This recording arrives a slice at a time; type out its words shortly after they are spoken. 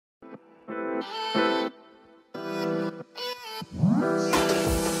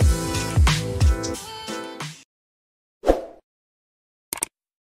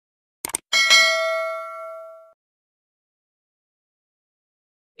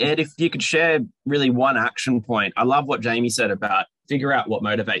Ed, if you could share really one action point, I love what Jamie said about figure out what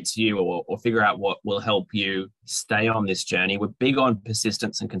motivates you or figure out what will help you stay on this journey. We're big on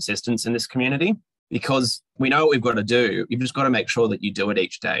persistence and consistency in this community because we know what we've got to do. You've just got to make sure that you do it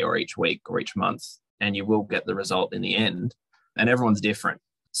each day or each week or each month, and you will get the result in the end. And everyone's different.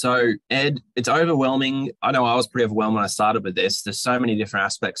 So, Ed, it's overwhelming. I know I was pretty overwhelmed when I started with this. There's so many different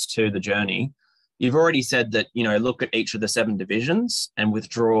aspects to the journey. You've already said that, look at each of the 7 divisions and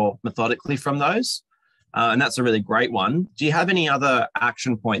withdraw methodically from those. And that's a really great one. Do you have any other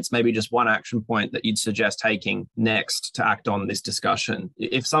action points, maybe just one action point that you'd suggest taking next to act on this discussion?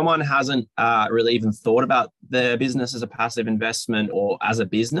 If someone hasn't really even thought about their business as a passive investment or as a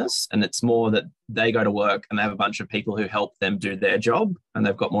business, and it's more that they go to work and they have a bunch of people who help them do their job and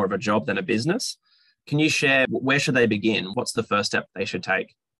they've got more of a job than a business, can you share where should they begin? What's the first step they should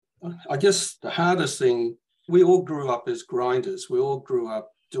take? I guess the hardest thing, we all grew up as grinders. We all grew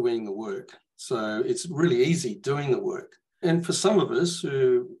up doing the work. So it's really easy doing the work. And for some of us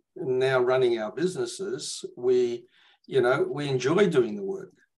who are now running our businesses, we enjoy doing the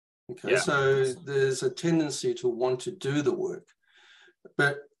work. Okay, yeah. So there's a tendency to want to do the work.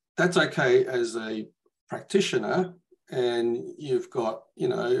 But that's okay as a practitioner and you've got,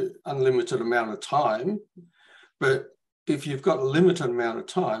 unlimited amount of time. But if you've got a limited amount of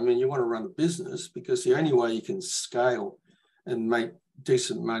time and you want to run a business, because the only way you can scale and make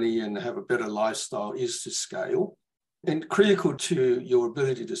decent money and have a better lifestyle is to scale. And critical to your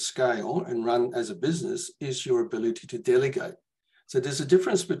ability to scale and run as a business is your ability to delegate. So there's a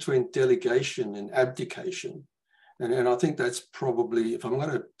difference between delegation and abdication. And I think that's probably, if I'm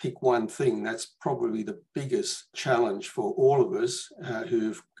going to pick one thing, that's probably the biggest challenge for all of us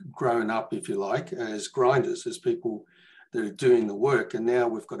who've grown up, if you like, as grinders, as people that are doing the work, and now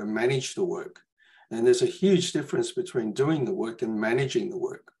we've got to manage the work. And there's a huge difference between doing the work and managing the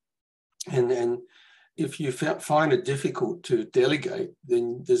work. And if you find it difficult to delegate,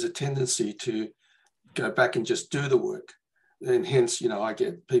 then there's a tendency to go back and just do the work. And hence, I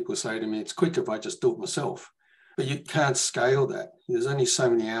get people say to me, it's quicker if I just do it myself. But you can't scale that. There's only so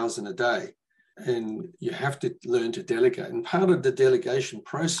many hours in a day, and you have to learn to delegate. And part of the delegation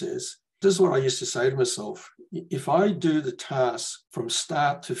process, this is what I used to say to myself, if I do the task from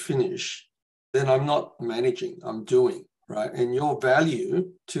start to finish, then I'm not managing, I'm doing, right? And your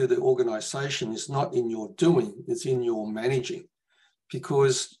value to the organization is not in your doing, it's in your managing.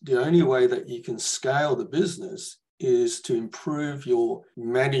 Because the only way that you can scale the business is to improve your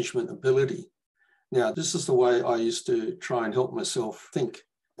management ability. Now, this is the way I used to try and help myself think.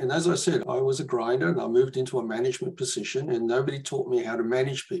 And as I said, I was a grinder and I moved into a management position and nobody taught me how to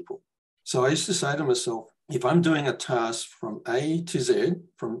manage people. So I used to say to myself, if I'm doing a task from A to Z,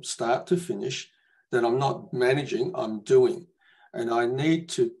 from start to finish, then I'm not managing, I'm doing. And I need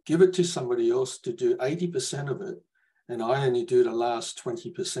to give it to somebody else to do 80% of it, and I only do the last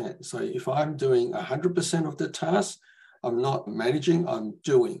 20%. So if I'm doing 100% of the task, I'm not managing, I'm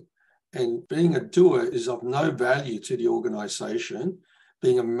doing. And being a doer is of no value to the organization.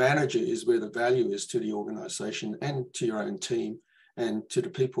 Being a manager is where the value is to the organization and to your own team and to the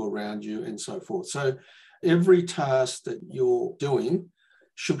people around you and so forth. So every task that you're doing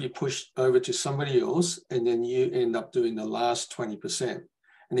should be pushed over to somebody else, and then you end up doing the last 20%.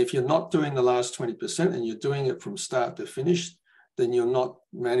 And if you're not doing the last 20% and you're doing it from start to finish, then you're not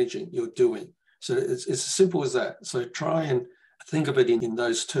managing, you're doing. So it's as simple as that. So try and think of it in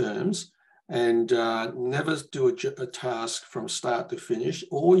those terms, and never do a task from start to finish.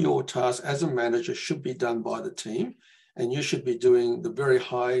 All your tasks as a manager should be done by the team, and you should be doing the very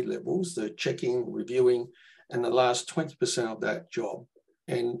high levels, the checking, reviewing, and the last 20% of that job.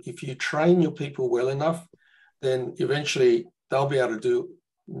 And if you train your people well enough, then eventually they'll be able to do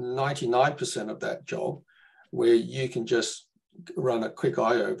 99% of that job, where you can just run a quick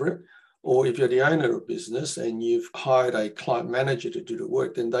eye over it. Or if you're the owner of a business and you've hired a client manager to do the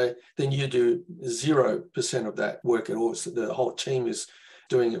work, then you do 0% of that work at all. So the whole team is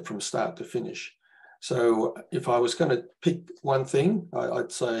doing it from start to finish. So if I was going to pick one thing,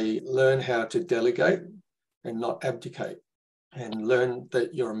 I'd say learn how to delegate and not abdicate, and learn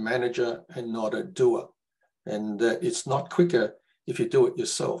that you're a manager and not a doer, and that it's not quicker if you do it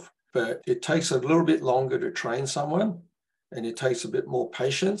yourself, but it takes a little bit longer to train someone, and it takes a bit more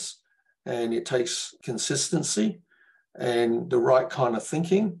patience, and it takes consistency and the right kind of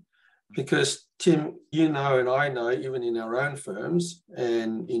thinking. Because Tim, you know, and I know, even in our own firms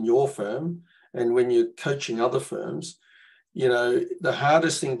and in your firm, and when you're coaching other firms, you know, the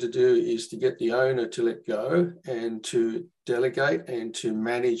hardest thing to do is to get the owner to let go and to delegate and to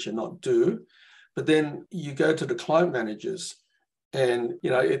manage and not do. But then you go to the client managers, and, you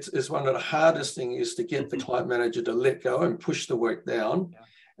know, it's one of the hardest things is to get the client manager to let go and push the work down.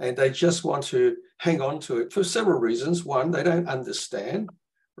 Yeah. And they just want to hang on to it for several reasons. One, they don't understand,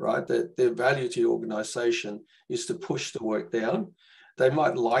 right, that their value to the organization is to push the work down. They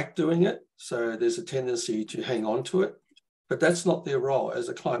might like doing it, so there's a tendency to hang on to it, but that's not their role. As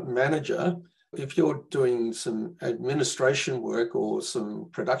a client manager, if you're doing some administration work or some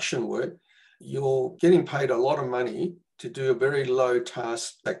production work, you're getting paid a lot of money to do a very low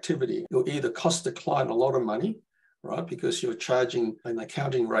task activity. You'll either cost the client a lot of money, right, because you're charging an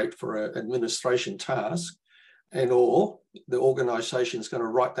accounting rate for an administration task, and or the organization is going to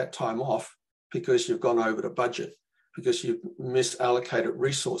write that time off because you've gone over the budget, because you've misallocated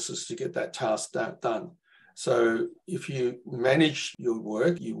resources to get that task done. So if you manage your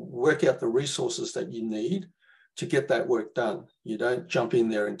work, you work out the resources that you need to get that work done. You don't jump in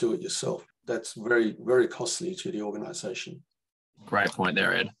there and do it yourself. That's very, very costly to the organization. Great point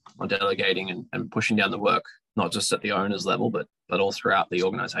there, Ed, on delegating and pushing down the work, not just at the owner's level, but all throughout the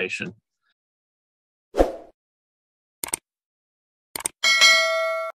organization.